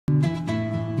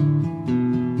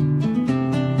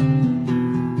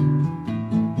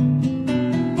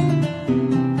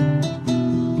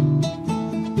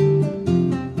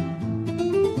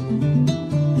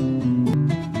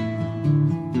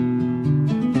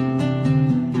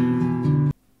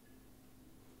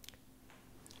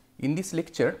this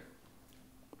lecture,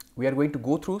 we are going to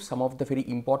go through some of the very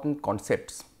important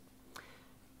concepts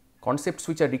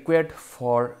which are required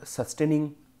for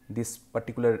sustaining this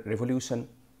particular revolution,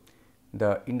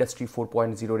 the Industry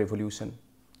 4.0 revolution.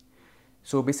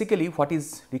 So, basically what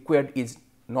is required is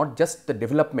not just the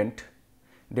development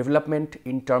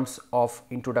in terms of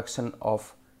introduction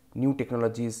of new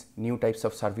technologies, new types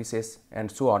of services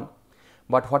and so on,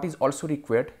 but what is also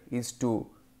required is to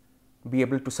be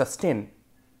able to sustain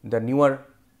the newer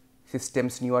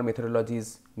systems, newer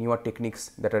methodologies, newer techniques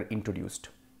that are introduced.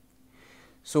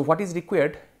 So, what is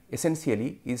required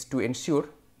essentially is to ensure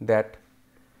that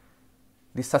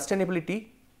the sustainability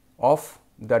of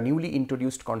the newly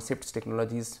introduced concepts,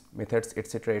 technologies, methods,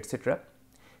 etc.,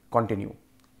 continue.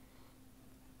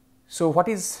 So, what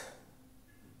is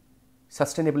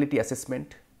sustainability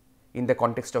assessment in the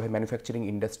context of a manufacturing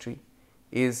industry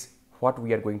is what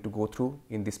we are going to go through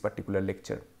in this particular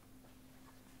lecture.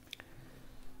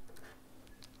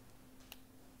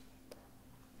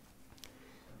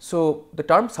 So, the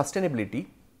term sustainability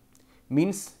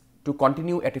means to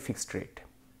continue at a fixed rate.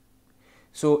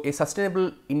 So, a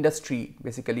sustainable industry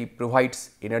basically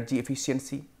provides energy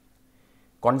efficiency,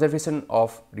 conservation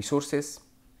of resources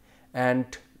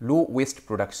and low waste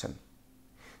production.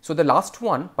 So, the last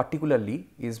one particularly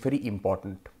is very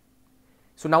important.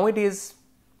 So, nowadays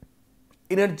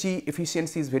energy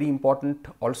efficiency is very important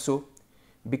also,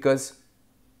 because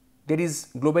there is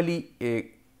globally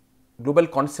a global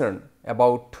concern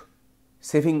about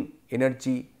saving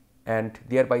energy and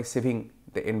thereby saving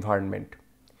the environment.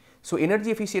 So, energy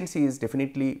efficiency is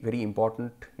definitely very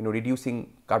important,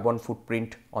 reducing carbon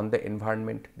footprint on the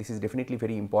environment, this is definitely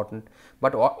very important,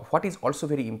 but what is also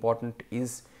very important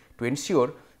is to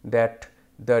ensure that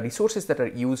the resources that are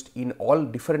used in all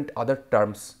different other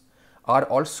terms are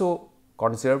also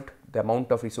conserved, the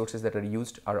amount of resources that are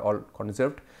used are all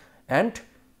conserved, and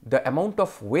the amount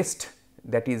of waste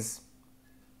that is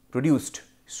produced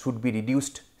should be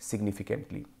reduced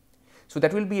significantly. So,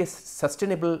 that will be a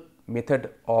sustainable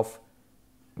method of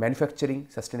manufacturing,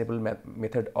 sustainable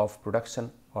method of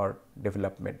production or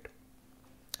development.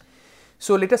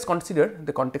 So, let us consider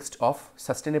the context of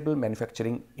sustainable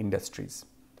manufacturing industries.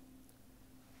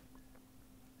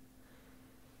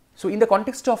 So, in the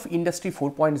context of Industry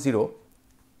 4.0,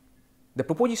 the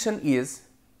proposition is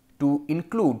to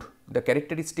include the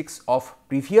characteristics of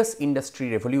previous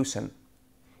industry revolution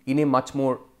in a much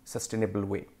more sustainable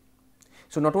way.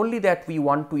 So, not only that we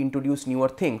want to introduce newer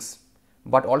things,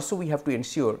 but also we have to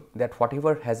ensure that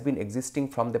whatever has been existing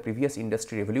from the previous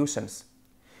industry revolutions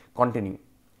continue,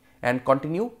 and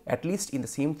continue at least in the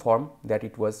same form that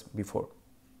it was before,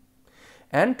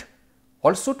 and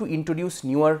also to introduce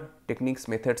newer techniques,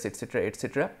 methods,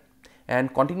 etc.,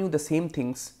 and continue the same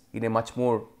things in a much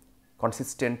more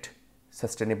consistent,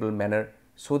 sustainable manner,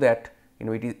 so that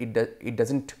it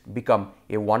does not become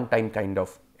a one time kind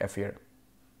of affair.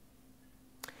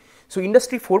 So,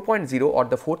 Industry 4.0 or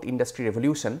the fourth industry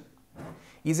revolution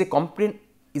is a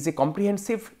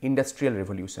comprehensive industrial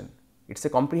revolution. It is a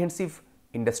comprehensive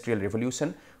industrial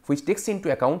revolution which takes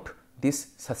into account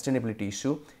this sustainability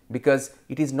issue, because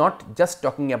it is not just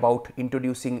talking about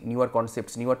introducing newer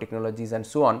concepts, newer technologies and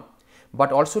so on,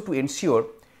 but also to ensure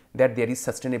that there is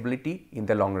sustainability in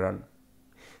the long run.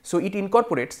 So, it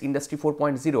incorporates Industry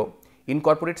 4.0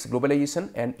 incorporates globalization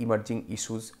and emerging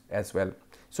issues as well.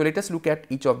 So, let us look at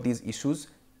each of these issues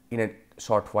in a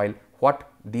short while,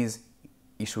 what these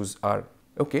issues are.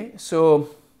 Okay. So,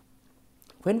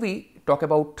 when we talk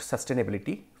about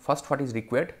sustainability, first what is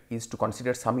required is to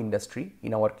consider some industry,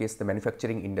 in our case the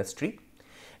manufacturing industry,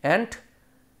 and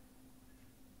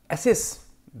assess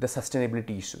the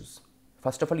sustainability issues.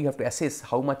 First of all, you have to assess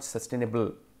how much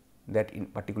sustainable that in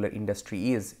particular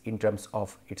industry is in terms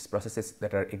of its processes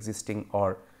that are existing,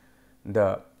 or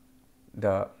the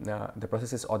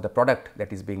processes or the product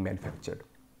that is being manufactured.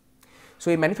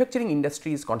 So, a manufacturing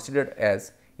industry is considered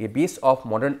as a base of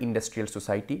modern industrial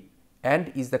society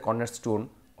and is the cornerstone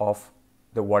of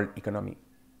the world economy.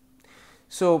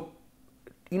 So,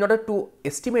 in order to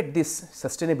estimate this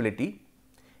sustainability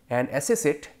and assess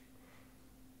it,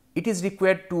 it is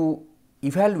required to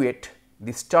evaluate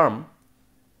this term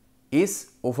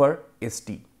S over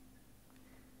SD.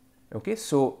 Okay.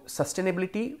 So,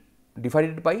 sustainability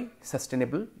divided by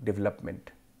sustainable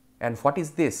development, and what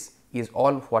is this is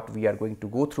all what we are going to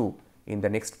go through in the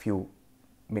next few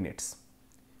minutes.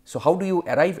 So, how do you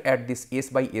arrive at this S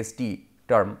by SD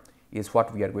term is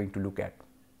what we are going to look at.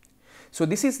 So,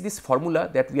 this is this formula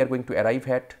that we are going to arrive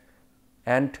at,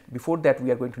 and before that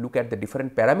we are going to look at the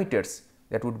different parameters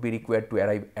that would be required to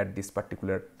arrive at this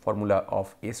particular formula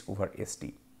of S over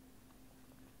SD.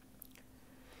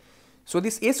 So,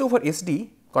 this S over SD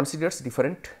considers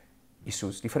different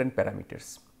issues, different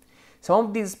parameters. Some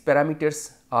of these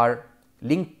parameters are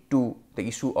linked to the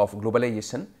issue of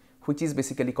globalization, which is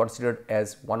basically considered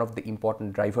as one of the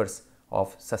important drivers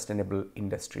of sustainable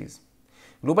industries.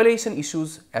 Globalization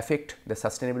issues affect the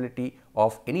sustainability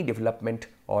of any development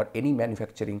or any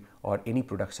manufacturing or any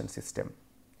production system.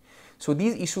 So,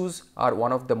 these issues are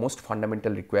one of the most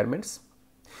fundamental requirements.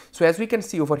 So, as we can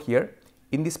see over here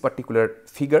in this particular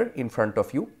figure in front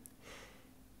of you,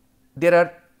 there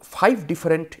are 5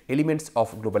 different elements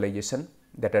of globalization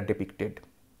that are depicted.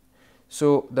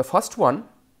 So, the first one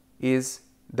is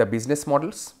the business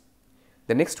models,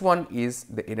 the next one is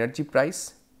the energy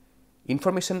price,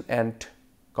 information and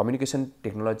communication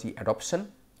technology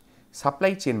adoption,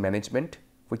 supply chain management,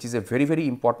 which is a very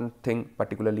important thing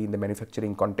particularly in the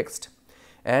manufacturing context,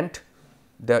 and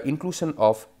the inclusion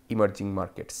of emerging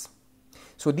markets.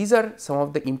 So, these are some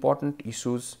of the important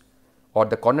issues or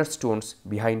the cornerstones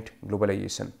behind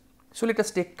globalization. So, let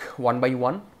us take one by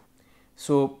one.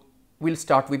 So, we will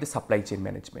start with the supply chain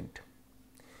management.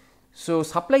 So,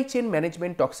 supply chain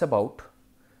management talks about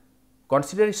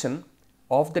consideration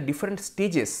of the different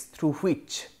stages through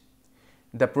which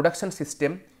the production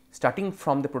system starting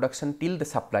from the production till the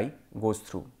supply goes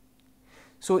through.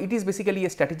 So, it is basically a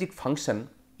strategic function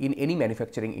in any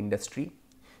manufacturing industry.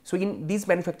 So, in these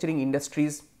manufacturing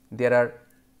industries there are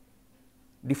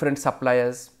different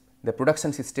suppliers, the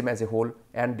production system as a whole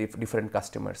and different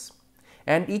customers,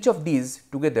 and each of these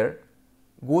together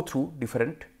go through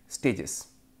different stages.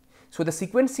 So, the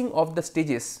sequencing of the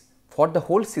stages for the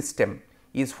whole system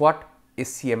is what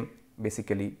SCM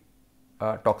basically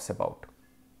talks about,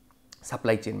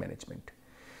 supply chain management.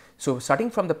 So, starting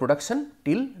from the production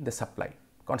till the supply,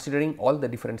 considering all the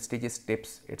different stages,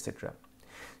 steps, etc.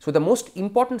 So, the most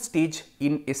important stage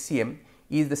in SCM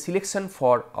is the selection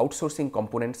for outsourcing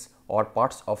components or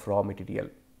parts of raw material.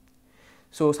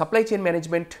 So, supply chain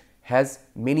management has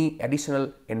many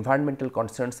additional environmental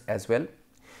concerns as well.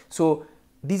 So,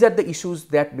 these are the issues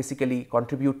that basically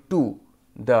contribute to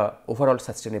the overall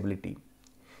sustainability.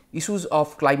 Issues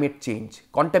of climate change,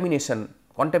 contamination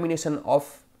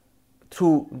of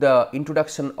through the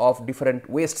introduction of different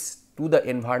wastes to the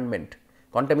environment,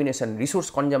 contamination, resource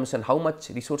consumption, how much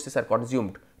resources are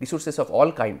consumed, resources of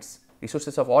all kinds,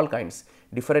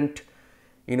 different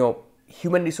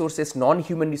human resources,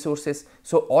 non-human resources.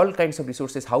 So, all kinds of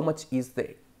resources, how much is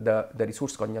the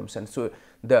resource consumption. So,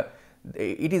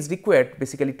 it is required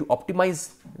basically to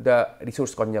optimize the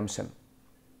resource consumption,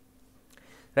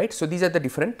 right. So, these are the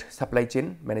different supply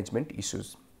chain management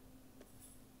issues.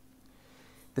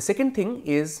 The second thing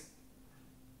is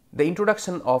the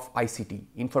introduction of ICT,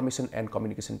 information and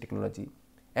communication technology,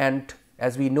 and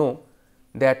as we know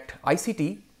that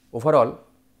ICT overall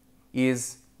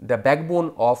is the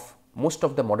backbone of most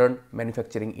of the modern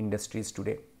manufacturing industries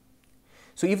today.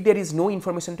 So, if there is no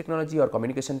information technology or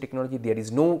communication technology, there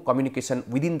is no communication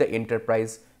within the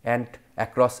enterprise and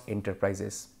across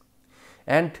enterprises,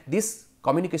 and this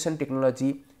communication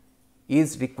technology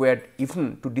is required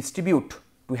even to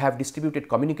have distributed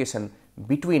communication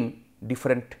between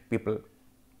different people,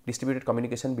 distributed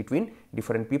communication between the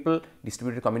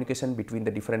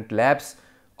different labs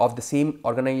of the same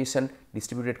organization,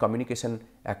 distributed communication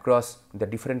across the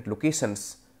different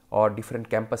locations or different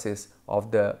campuses of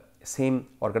the same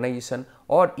organization,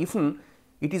 or even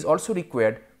it is also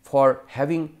required for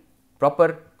having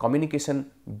proper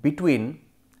communication between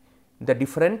the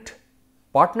different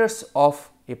partners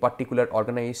of a particular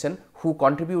organization who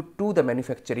contribute to the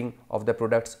manufacturing of the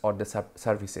products or the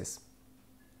services.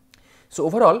 So,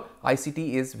 overall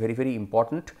ICT is very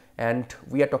important, and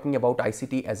we are talking about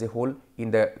ICT as a whole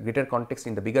in the greater context,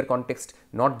 in the bigger context,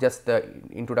 not just the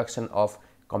introduction of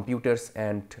computers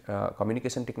and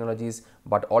communication technologies,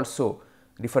 but also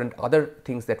different other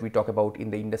things that we talk about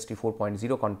in the industry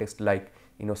 4.0 context, like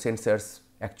sensors,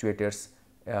 actuators,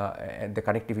 and the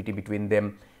connectivity between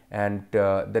them, and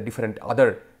the different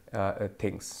other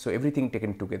things. So, everything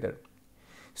taken together.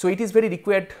 So, it is very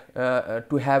required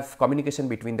to have communication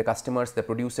between the customers, the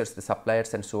producers, the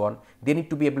suppliers and so on. They need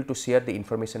to be able to share the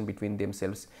information between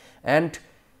themselves, and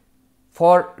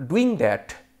for doing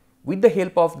that, with the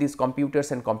help of these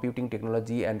computers and computing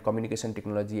technology and communication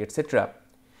technology, etc.,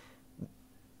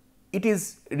 it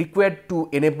is required to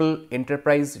enable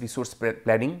enterprise resource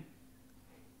planning,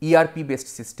 ERP based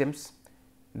systems,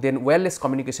 then wireless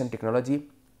communication technology,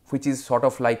 which is sort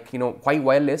of like why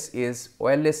wireless is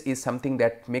something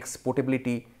that makes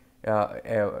portability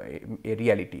a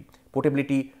reality,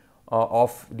 portability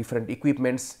of different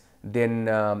equipments, then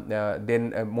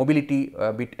mobility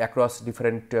across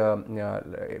different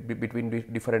between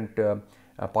different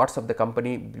parts of the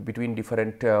company, between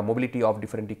different mobility of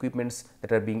different equipments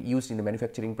that are being used in the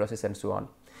manufacturing process and so on.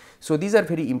 So, these are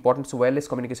very important. So, wireless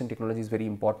communication technology is very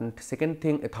important.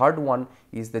 Third one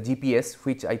is the GPS,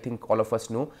 which I think all of us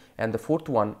know, and the fourth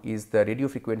one is the radio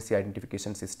frequency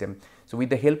identification system. So, with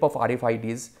the help of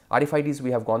RFIDs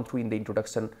we have gone through in the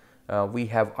introduction. We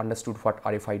have understood what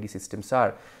RFID systems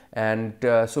are, and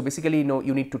so basically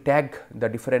you need to tag the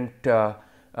different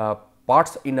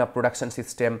parts in a production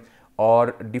system,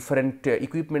 or different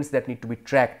equipments that need to be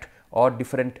tracked, or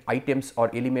different items or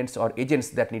elements or agents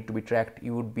that need to be tracked.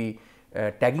 You would be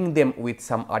tagging them with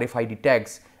some RFID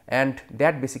tags, and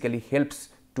that basically helps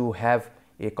to have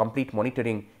a complete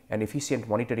monitoring and efficient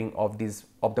monitoring of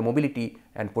the mobility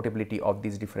and portability of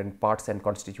these different parts and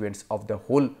constituents of the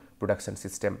whole production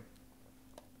system.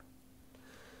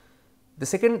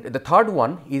 The third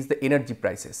one is the energy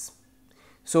prices.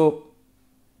 So,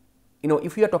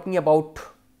 if we are talking about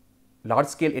large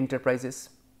scale enterprises,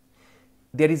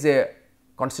 there is a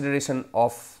consideration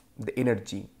of the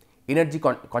energy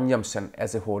consumption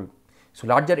as a whole. So,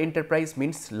 larger enterprise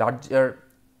means larger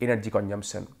energy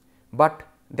consumption, but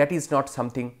that is not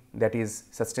something that is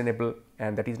sustainable,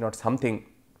 and that is not something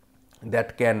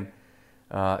that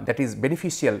is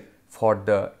beneficial for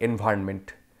the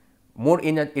environment. More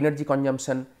energy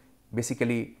consumption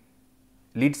basically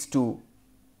leads to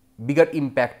bigger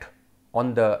impact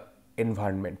on the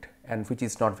environment, and which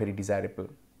is not very desirable.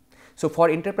 So, for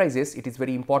enterprises it is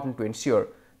very important to ensure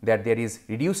that there is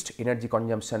reduced energy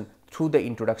consumption through the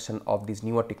introduction of these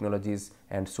newer technologies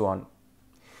and so on.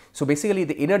 So, basically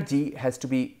the energy has to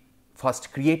be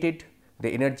first created, the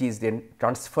energy is then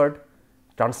transformed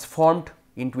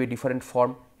into a different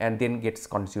form, and then gets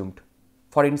consumed.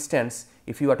 For instance,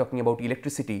 if you are talking about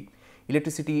electricity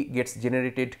gets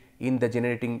generated in the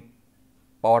generating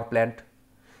power plant,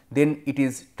 then it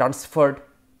is transferred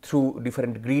through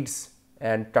different grids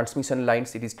and transmission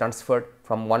lines. It is transferred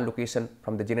from one location,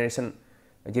 from the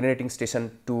generating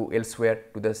station to elsewhere,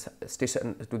 to the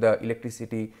station, to the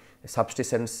electricity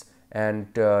substations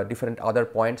and different other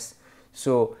points.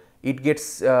 So, it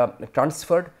gets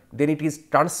transferred, then it is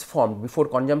transformed. Before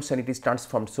consumption it is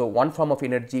transformed. So, one form of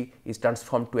energy is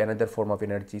transformed to another form of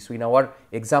energy. So, in our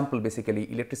example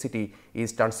basically electricity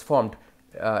is transformed.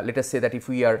 Let us say that if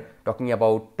we are talking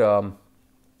about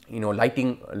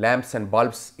lighting lamps and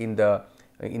bulbs in the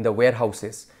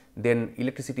warehouses, then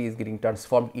electricity is getting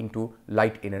transformed into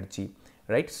light energy,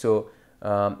 right. So,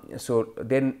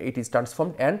 then it is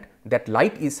transformed, and that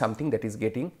light is something that is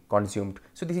getting consumed.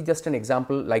 So, this is just an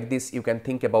example. Like this you can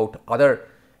think about other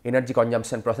energy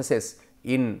consumption processes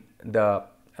in the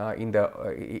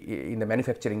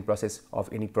manufacturing process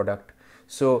of any product.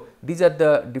 So, these are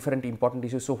the different important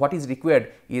issues. So, what is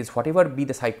required is whatever be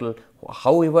the cycle,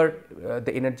 however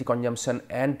the energy consumption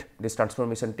and this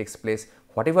transformation takes place,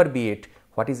 whatever be it,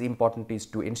 what is important is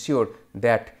to ensure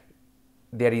that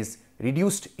there is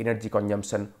reduced energy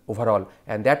consumption overall,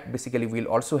 and that basically will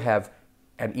also have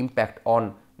an impact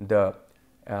on the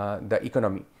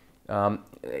economy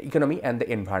and the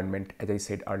environment, as I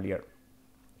said earlier.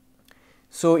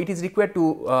 So, it is required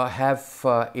to have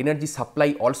energy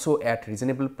supply also at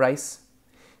reasonable price.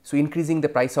 So, increasing the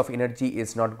price of energy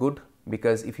is not good,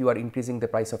 because if you are increasing the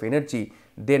price of energy,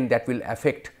 then that will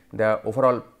affect the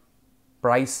overall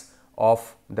price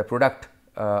of the product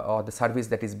or the service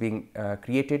that is being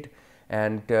created,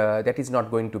 and that is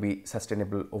not going to be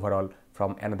sustainable overall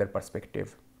from another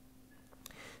perspective.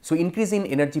 So, increase in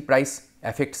energy price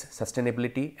affects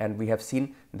sustainability, and we have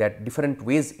seen that different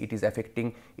ways it is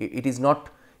affecting. It is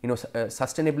not,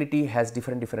 sustainability has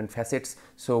different facets.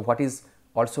 So, what is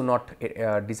also not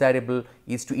desirable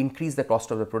is to increase the cost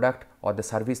of the product or the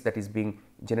service that is being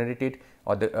generated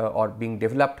or being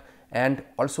developed, and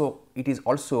also it is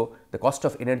also the cost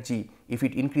of energy. If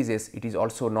it increases, it is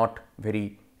also not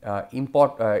very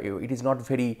it is not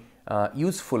very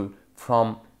useful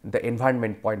from the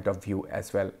environment point of view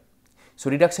as well.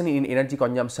 So, reduction in energy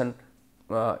consumption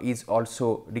is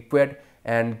also required,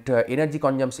 and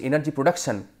energy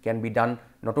production can be done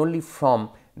not only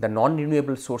from the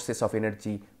non-renewable sources of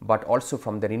energy, but also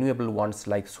from the renewable ones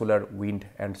like solar, wind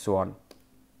and so on.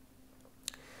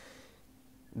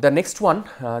 The next one,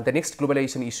 the next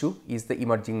globalization issue is the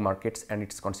emerging markets and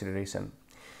its consideration.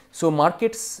 So,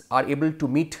 markets are able to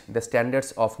meet the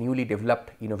standards of newly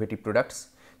developed innovative products.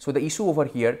 So, the issue over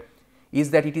here is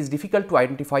that it is difficult to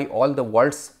identify all the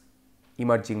world's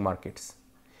emerging markets.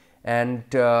 And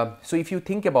so, if you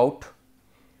think about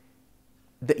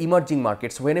the emerging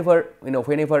markets, whenever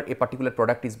a particular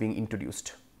product is being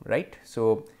introduced, right.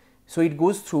 So it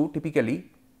goes through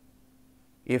typically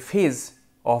a phase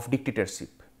of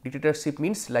dictatorship. dictatorship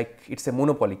means like it is a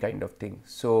monopoly kind of thing.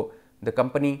 So, the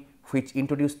company which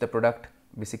introduced the product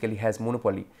basically has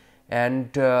monopoly,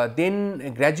 and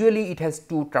then gradually it has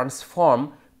to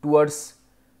transform towards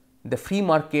the free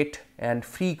market and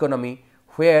free economy,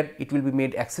 where it will be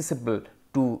made accessible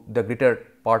to the greater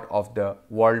part of the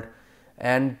world.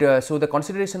 And so, the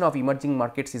consideration of emerging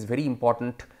markets is very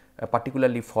important,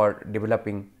 particularly for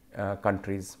developing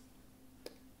countries.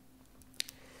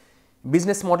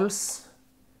 Business models,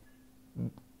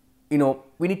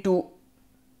 we need to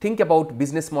think about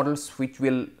business models which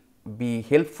will be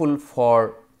helpful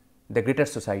for the greater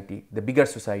society, the bigger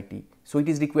society. So, it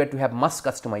is required to have mass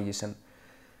customization.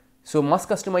 So, mass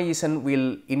customization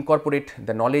will incorporate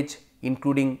the knowledge,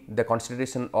 including the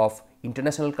consideration of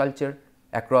international culture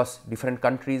across different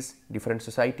countries, different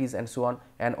societies and so on,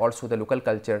 and also the local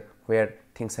culture where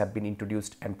things have been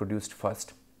introduced and produced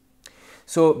first.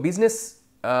 So, business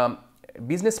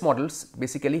models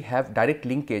basically have direct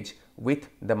linkage with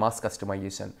the mass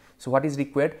customization. So, what is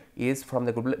required is, from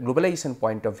the globalization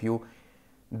point of view,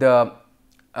 the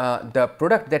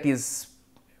product that is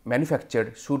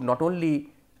manufactured should not only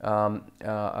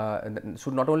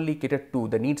cater to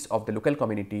the needs of the local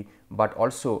community, but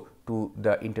also to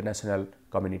the international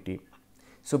community.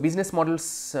 So, business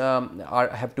models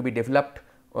have to be developed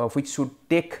which should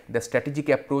take the strategic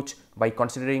approach by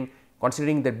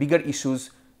considering the bigger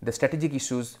issues, the strategic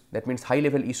issues, that means high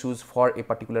level issues for a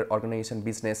particular organization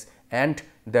business, and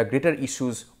the greater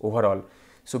issues overall.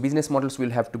 So, business models will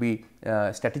have to be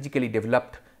strategically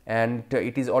developed, and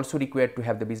it is also required to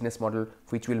have the business model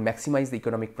which will maximize the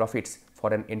economic profits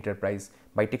for an enterprise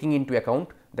by taking into account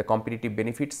the competitive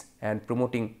benefits and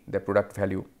promoting the product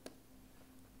value.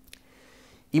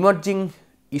 Emerging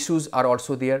issues are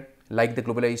also there, like the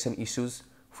globalization issues,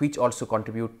 which also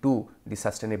contribute to the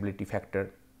sustainability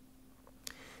factor.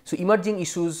 So, emerging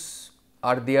issues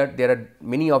are there. There are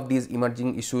many of these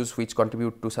emerging issues which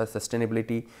contribute to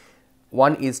sustainability.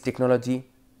 One is technology,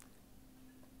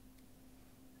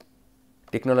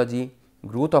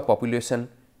 growth of population,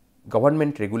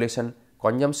 government regulation,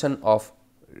 consumption of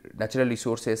natural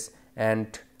resources,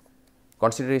 and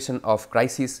consideration of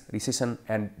crisis, recession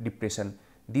and depression.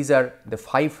 These are the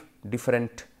five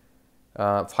different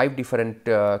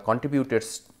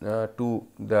contributors to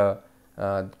the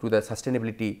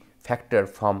sustainability factor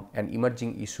from an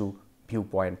emerging issue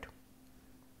viewpoint.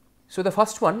 So, the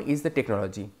first one is the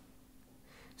technology.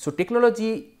 So,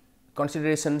 technology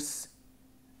considerations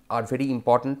are very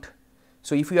important.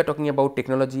 So, if we are talking about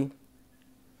technology,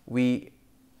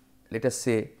 let us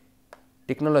say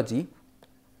technology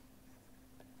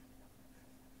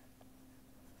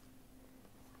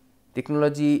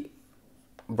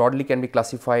broadly can be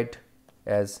classified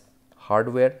as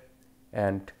hardware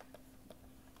and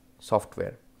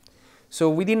software. So,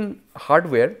 within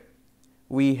hardware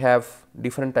we have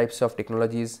different types of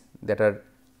technologies that are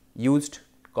used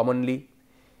commonly,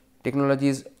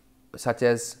 technologies such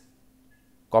as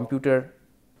computer.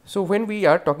 So, when we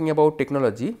are talking about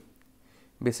technology,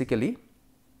 basically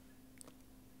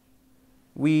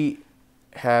we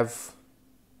have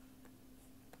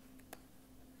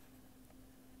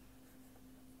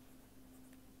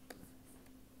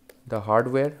the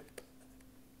hardware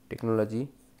technology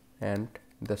and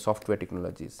the software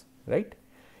technologies, right.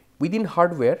 Within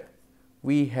hardware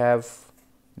we have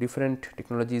different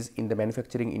technologies in the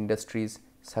manufacturing industries,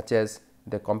 such as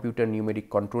the computer numeric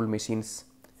control machines.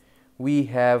 We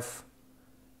have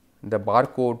the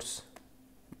barcode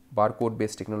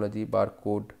based technology,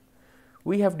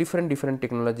 We have different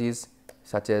technologies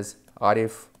such as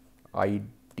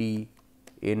RFID,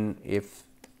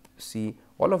 NFC.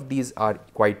 All of these are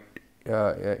quite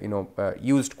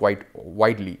used quite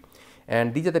widely,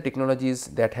 and these are the technologies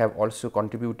that have also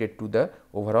contributed to the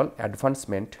overall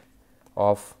advancement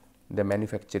of the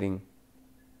manufacturing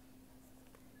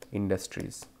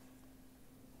industries.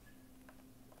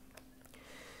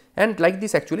 And like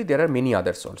this, actually there are many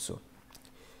others also.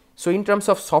 So, in terms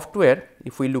of software,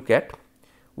 if we look at,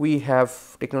 we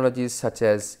have technologies such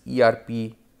as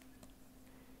ERP,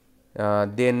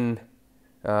 then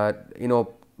the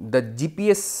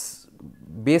GPS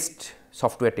based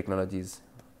software technologies,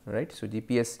 right. So,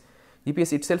 GPS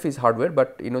itself is hardware,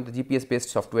 but the GPS based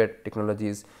software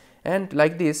technologies, and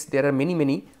like this there are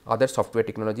many other software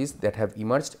technologies that have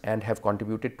emerged and have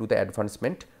contributed to the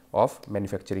advancement of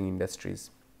manufacturing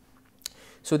industries.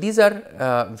 So, these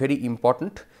are very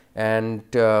important, and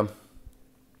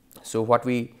so what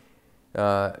we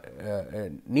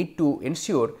need to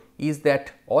ensure is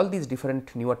that all these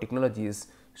different newer technologies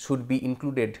should be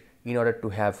included in order to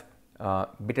have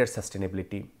better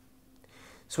sustainability.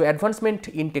 So, advancement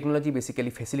in technology basically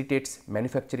facilitates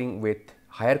manufacturing with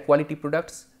higher quality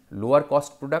products, lower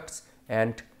cost products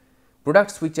and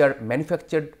products which are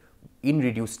manufactured in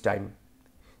reduced time.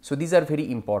 So, these are very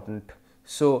important.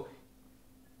 So,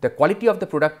 the quality of the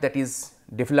product that is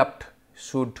developed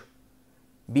should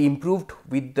be improved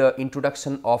with the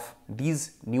introduction of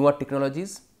these newer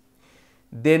technologies.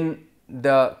 Then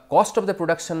the cost of the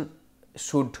production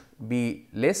should be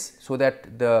less, so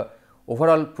that the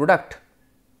overall product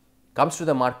comes to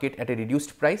the market at a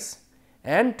reduced price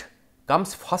and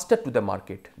comes faster to the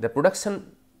market. The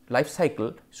production life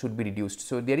cycle should be reduced.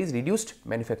 So, there is reduced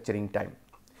manufacturing time.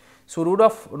 So,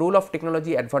 role of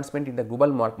technology advancement in the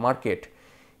global market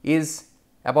is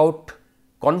about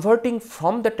converting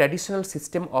from the traditional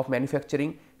system of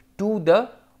manufacturing to the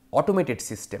automated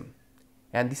system,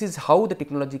 and this is how the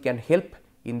technology can help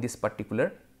in this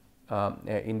particular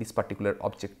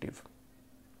objective.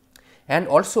 And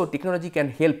also technology can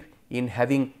help in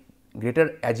having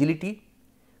greater agility,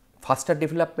 faster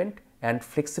development and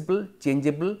flexible,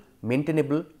 changeable,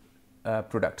 maintainable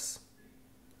products.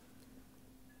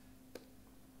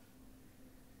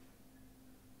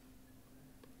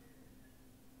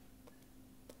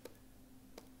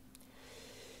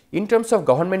 In terms of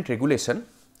government regulation,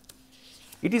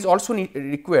 it is also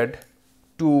required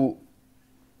to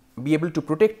be able to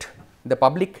protect the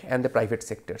public and the private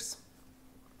sectors.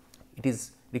 It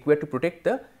is required to protect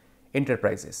the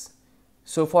enterprises.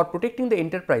 So, for protecting the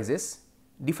enterprises,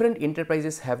 different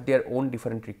enterprises have their own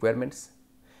different requirements,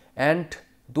 and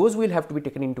those will have to be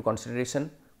taken into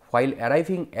consideration while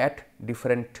arriving at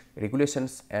different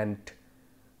regulations and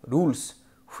rules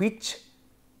which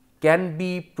can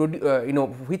be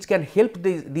which can help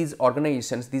these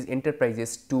organizations, these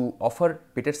enterprises to offer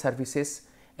better services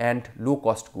and low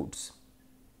cost goods.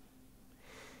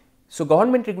 So,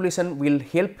 government regulation will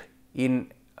help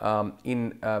in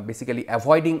basically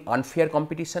avoiding unfair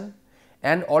competition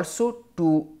and also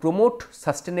to promote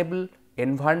sustainable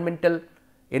environment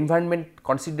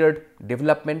considered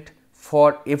development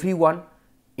for everyone,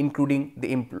 including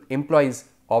the employees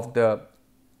of the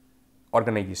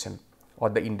organization or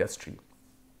the industry.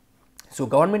 So,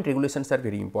 government regulations are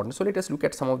very important. So, let us look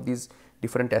at some of these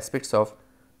different aspects of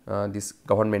this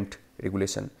government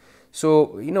regulation.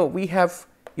 So, we have,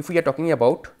 if we are talking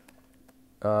about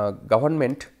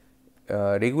government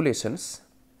regulations,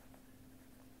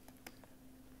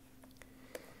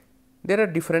 there are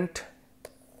different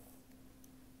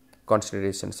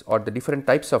considerations or the different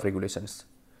types of regulations.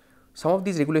 Some of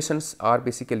these regulations are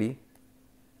basically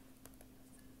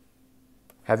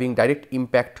having direct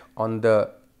impact on the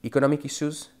economic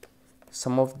issues,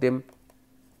 some of them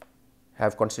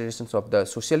have considerations of the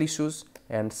social issues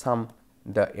and some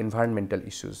the environmental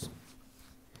issues.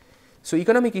 So,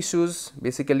 economic issues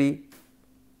basically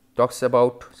talks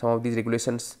about some of these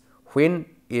regulations when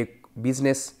a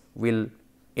business will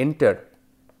enter,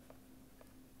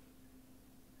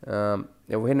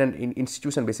 when an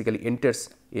institution basically enters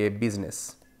a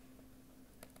business.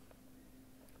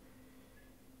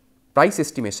 Price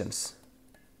estimations,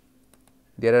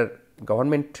 there are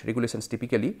government regulations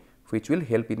typically which will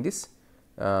help in this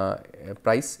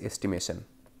price estimation.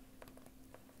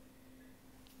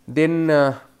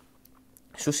 Then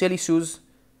social issues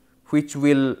which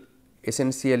will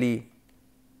essentially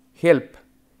help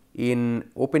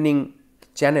in opening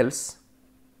channels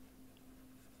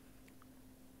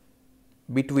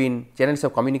between channels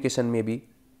of communication, maybe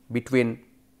between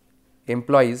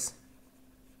employees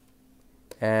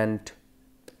and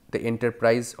the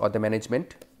enterprise or the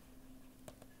management.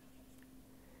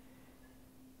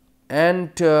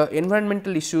 And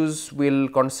environmental issues will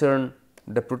concern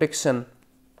the protection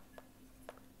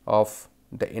of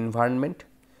the environment.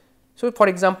 So, for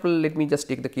example, let me just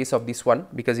take the case of this one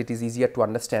because it is easier to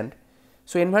understand.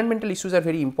 So, environmental issues are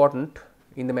very important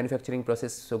in the manufacturing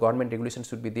process. So, government regulations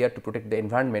should be there to protect the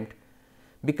environment,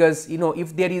 because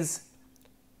if there is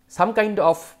some kind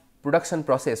of production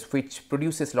process which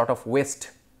produces lot of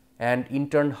waste and in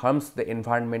turn harms the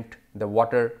environment, the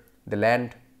water, the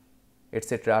land,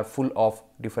 etc., are full of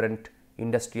different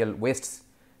industrial wastes,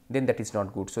 then that is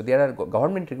not good. So, there are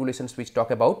government regulations which talk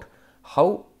about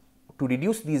how to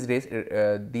reduce these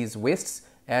wastes,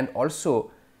 and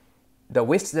also the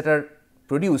wastes that are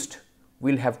produced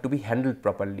will have to be handled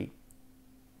properly.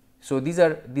 So, these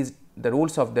are the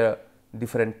roles of the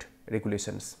different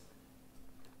regulations.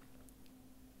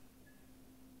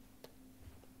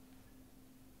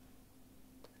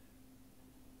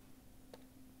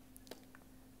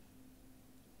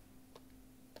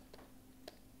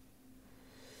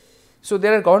 So,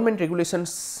 there are government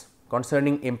regulations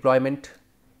concerning employment,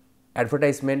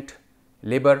 advertisement,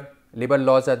 labor, labor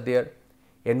laws are there,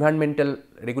 environmental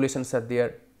regulations are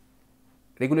there,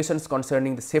 regulations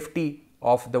concerning the safety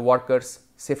of the workers,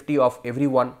 safety of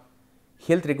everyone,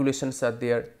 health regulations are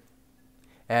there,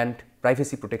 and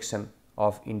privacy protection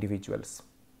of individuals.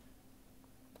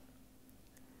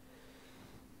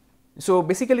 So,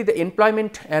 basically the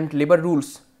employment and labor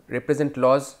rules represent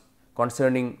laws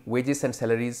concerning wages and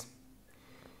salaries,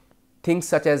 things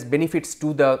such as benefits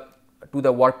to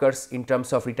the workers in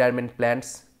terms of retirement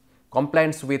plans,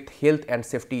 compliance with health and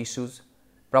safety issues,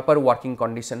 proper working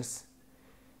conditions,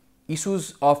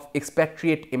 issues of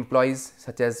expatriate employees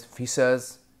such as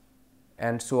visas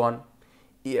and so on,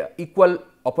 equal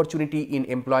opportunity in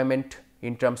employment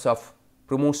in terms of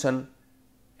promotion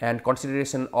and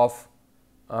consideration of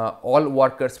all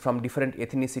workers from different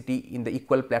ethnicity in the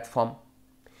equal platform,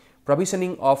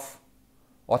 provisioning of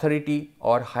authority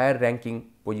or higher ranking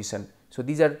position. So,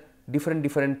 these are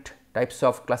different types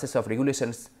of classes of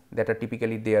regulations that are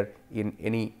typically there in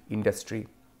any industry.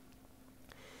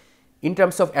 In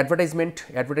terms of advertisement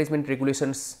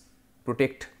regulations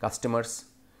protect customers,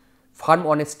 firm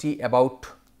honesty about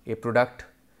a product,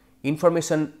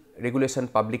 information regulation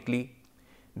publicly,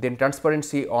 then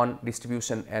transparency on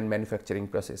distribution and manufacturing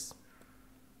process.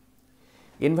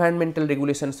 Environmental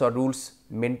regulations or rules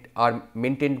are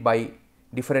maintained by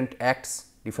different acts,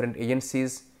 different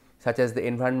agencies such as the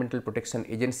Environmental Protection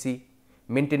Agency,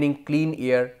 maintaining clean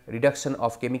air, reduction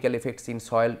of chemical effects in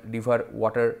soil, river,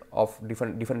 water of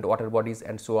different water bodies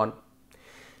and so on.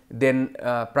 Then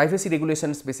privacy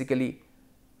regulations basically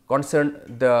concern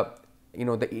the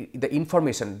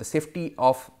information, the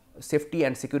safety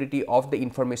and security of the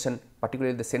information,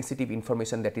 particularly the sensitive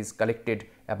information that is collected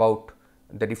about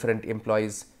the different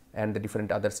employees and the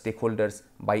different other stakeholders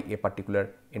by a particular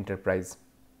enterprise.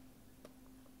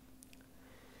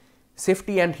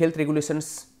 Safety and health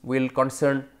regulations will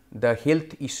concern the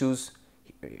health issues,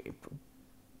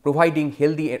 providing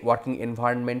healthy working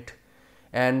environment,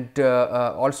 and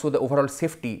also the overall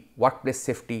safety, workplace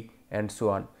safety and so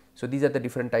on. So, these are the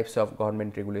different types of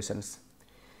government regulations.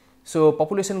 So,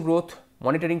 population growth,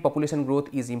 monitoring population growth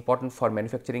is important for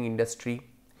manufacturing industry.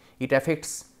 It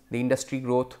affects the industry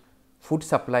growth, food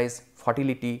supplies,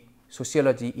 fertility,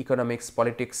 sociology, economics,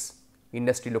 politics,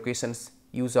 industry locations,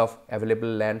 use of available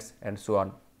lands and so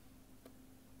on.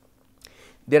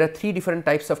 There are three different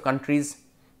types of countries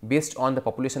based on the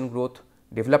population growth: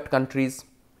 developed countries,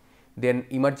 then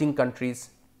emerging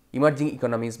countries, emerging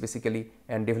economies basically,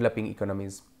 and developing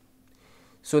economies.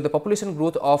 So, the population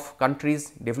growth of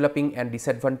countries developing and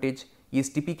disadvantaged is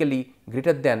typically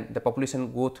greater than the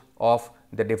population growth of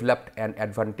the developed and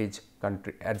advantaged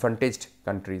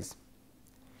countries.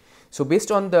 So,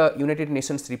 based on the United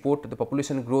Nations report, the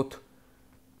population growth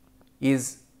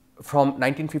is from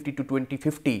 1950 to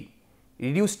 2050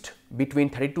 reduced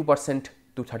between 32%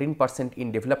 to 13%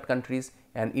 in developed countries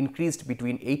and increased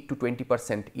between 8 to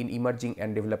 20% in emerging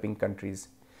and developing countries.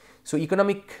 So,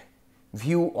 economic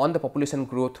view on the population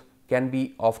growth can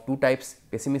be of two types: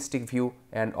 pessimistic view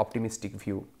and optimistic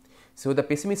view. So, the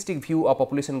pessimistic view of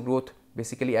population growth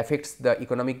basically affects the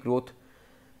economic growth,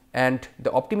 and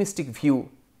the optimistic view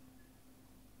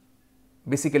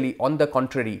basically on the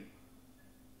contrary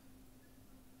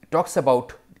talks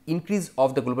about increase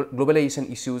of the globalization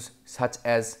issues such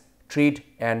as trade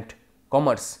and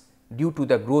commerce due to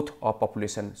the growth of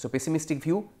population. So, pessimistic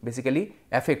view basically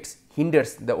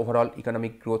hinders the overall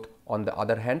economic growth on the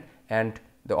other hand, and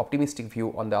the optimistic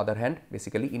view on the other hand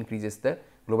basically increases the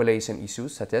globalization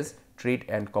issues such as trade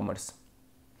and commerce.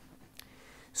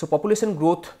 So, population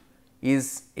growth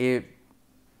is a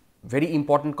very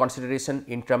important consideration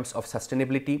in terms of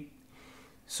sustainability.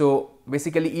 So,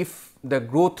 basically if the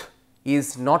growth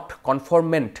is not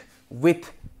conformant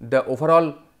with the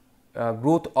overall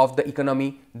growth of the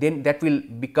economy, then that will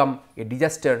become a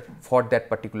disaster for that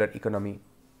particular economy.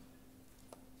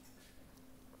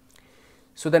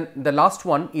 So, then the last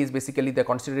one is basically the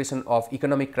consideration of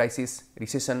economic crisis,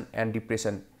 recession and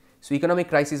depression. So, economic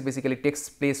crisis basically takes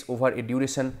place over a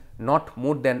duration not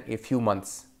more than a few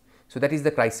months. So, that is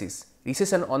the crisis.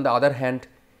 Recession on the other hand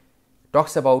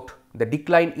talks about the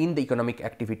decline in the economic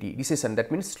activity. Recession,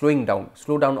 that means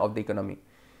slowdown of the economy.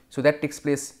 So, that takes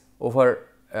place over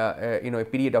a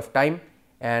period of time,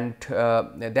 and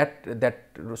that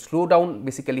slowdown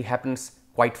basically happens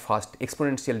quite fast,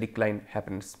 exponential decline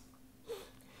happens.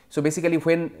 So, basically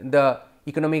when the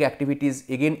economic activities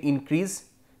again increase,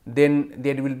 then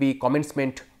there will be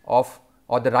commencement of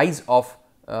or the rise of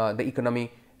the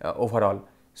economy overall.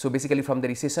 So, basically from the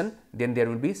recession, then there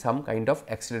will be some kind of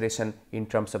acceleration in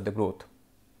terms of the growth.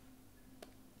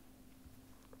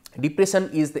 Depression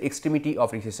is the extremity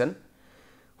of recession,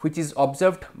 which is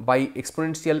observed by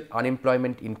exponential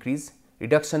unemployment increase,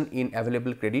 reduction in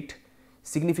available credit,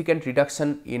 significant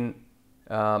reduction in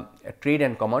trade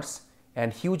and commerce,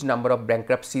 and huge number of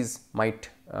bankruptcies might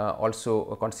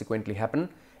also consequently happen,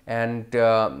 and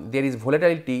there is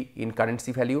volatility in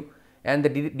currency value, and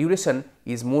the duration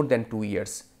is more than 2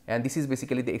 years, and this is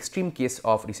basically the extreme case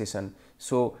of recession.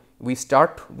 So, we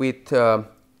start with the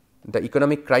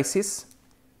economic crisis,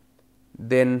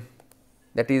 then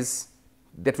that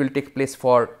will take place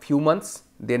for few months,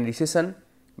 then recession,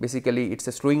 basically it is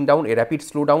a slowing down, a rapid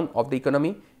slowdown of the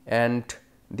economy, and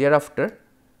thereafter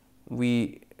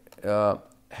we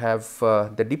have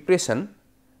the depression.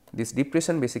 This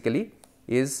depression basically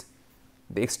is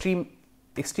the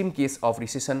extreme case of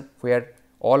recession where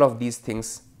all of these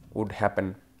things would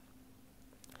happen.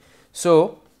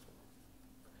 So,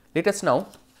 let us now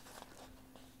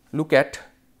look at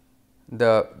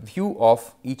the view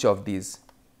of each of these.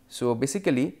 So,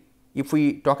 basically if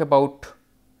we talk about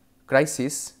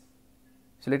crisis,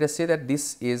 so let us say that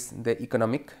this is the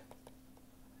economic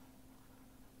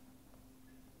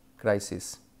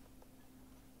crisis.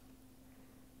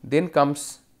 Then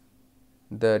comes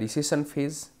the recession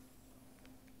phase,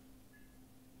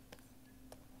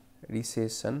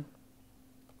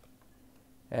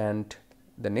 and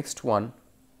the next one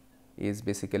is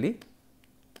basically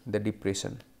the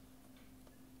depression.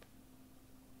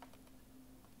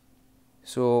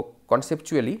 So,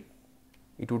 conceptually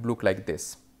it would look like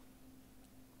this.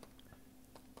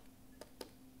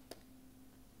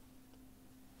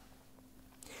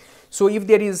 So, if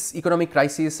there is economic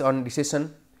crisis or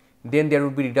recession, then there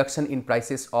would be reduction in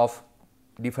prices of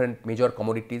different major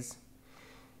commodities,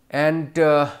 and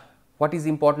what is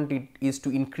important is to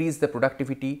increase the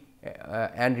productivity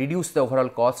and reduce the overall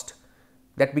cost.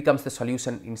 That becomes the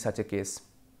solution in such a case.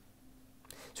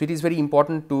 So, it is very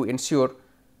important to ensure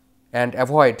and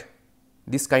avoid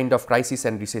this kind of crisis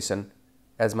and recession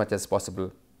as much as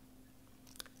possible.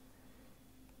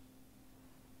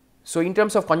 So, in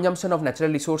terms of consumption of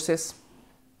natural resources,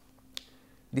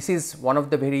 this is one of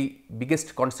the very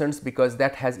biggest concerns, because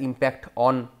that has impact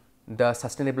on the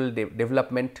sustainable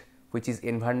development which is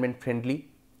environment friendly.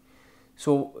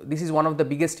 So, this is one of the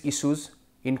biggest issues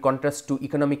in contrast to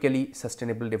economically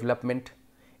sustainable development.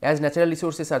 As natural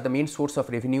resources are the main source of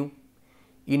revenue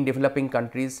in developing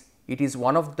countries, it is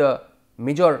one of the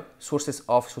major sources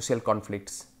of social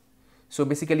conflicts. So,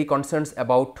 basically concerns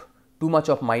about too much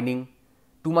of mining,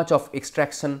 too much of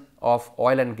extraction of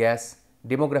oil and gas,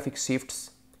 demographic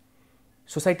shifts,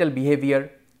 societal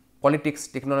behavior, politics,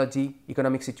 technology,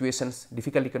 economic situations,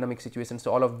 difficult economic situations.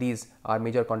 So, all of these are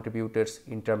major contributors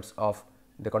in terms of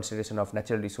the consideration of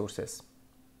natural resources.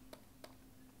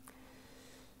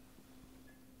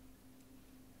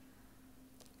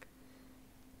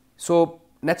 So,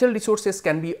 natural resources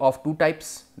can be of two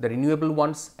types, the renewable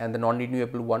ones and the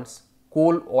non-renewable ones.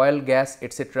 Coal, oil, gas,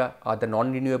 etc. are the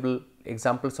non-renewable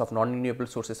examples of non-renewable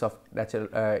sources of natural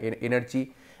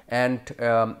energy, and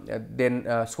then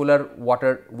solar,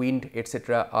 water, wind,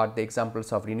 etc. are the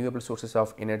examples of renewable sources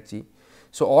of energy.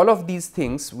 So, all of these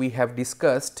things we have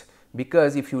discussed,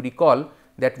 because if you recall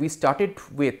that we started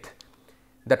with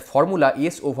that formula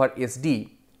S over SD,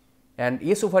 and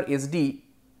S over SD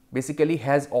basically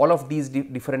has all of these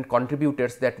different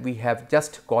contributors that we have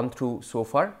just gone through so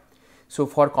far. So,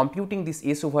 for computing this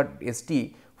S over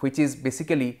SD, which is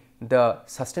basically the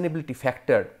sustainability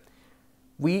factor,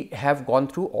 we have gone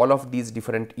through all of these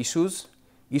different issues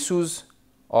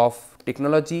of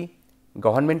technology,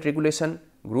 government regulation,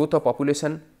 growth of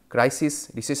population,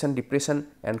 crisis, recession, depression,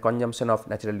 and consumption of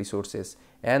natural resources,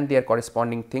 and their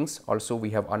corresponding things. Also, we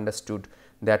have understood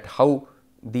that how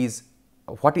these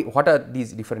what are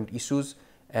these different issues,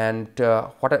 and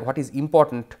what is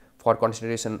important for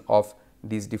consideration of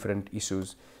these different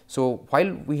issues. So,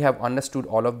 while we have understood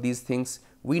all of these things,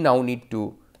 we now need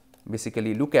to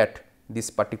basically look at this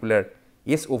particular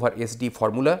S over SD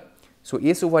formula. So,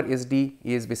 S over SD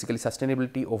is basically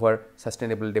sustainability over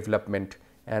sustainable development,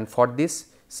 and for this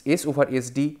S over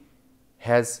SD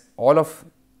has all of,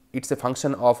 it is a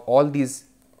function of all these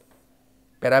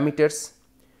parameters,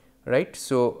 right.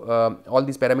 So, all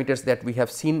these parameters that we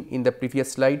have seen in the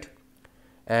previous slide,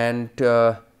 and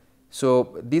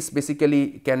so this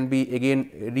basically can be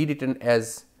again rewritten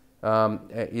as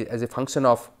a function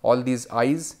of all these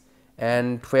i's,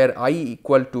 and where I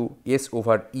equal to S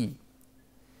over E,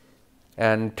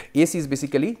 and S is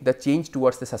basically the change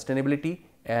towards the sustainability,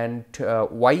 and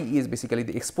Y is basically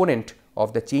the exponent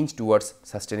of the change towards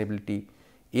sustainability,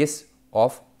 S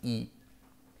of E.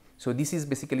 So, this is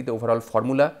basically the overall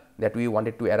formula that we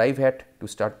wanted to arrive at. To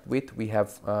start with, we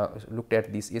have looked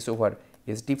at this S over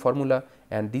SD formula,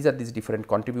 and these are these different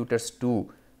contributors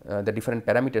to the different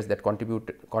parameters that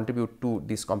contribute to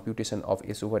this computation of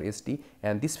S over SD,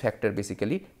 and this factor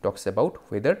basically talks about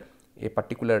whether a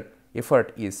particular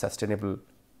effort is sustainable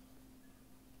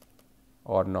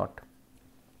or not.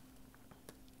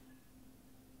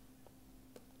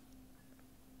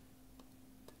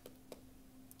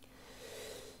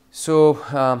 So,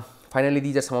 finally,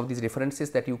 these are some of these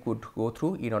references that you could go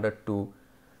through in order to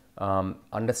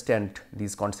understand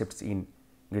these concepts in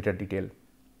greater detail.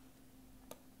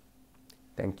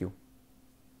 Thank you.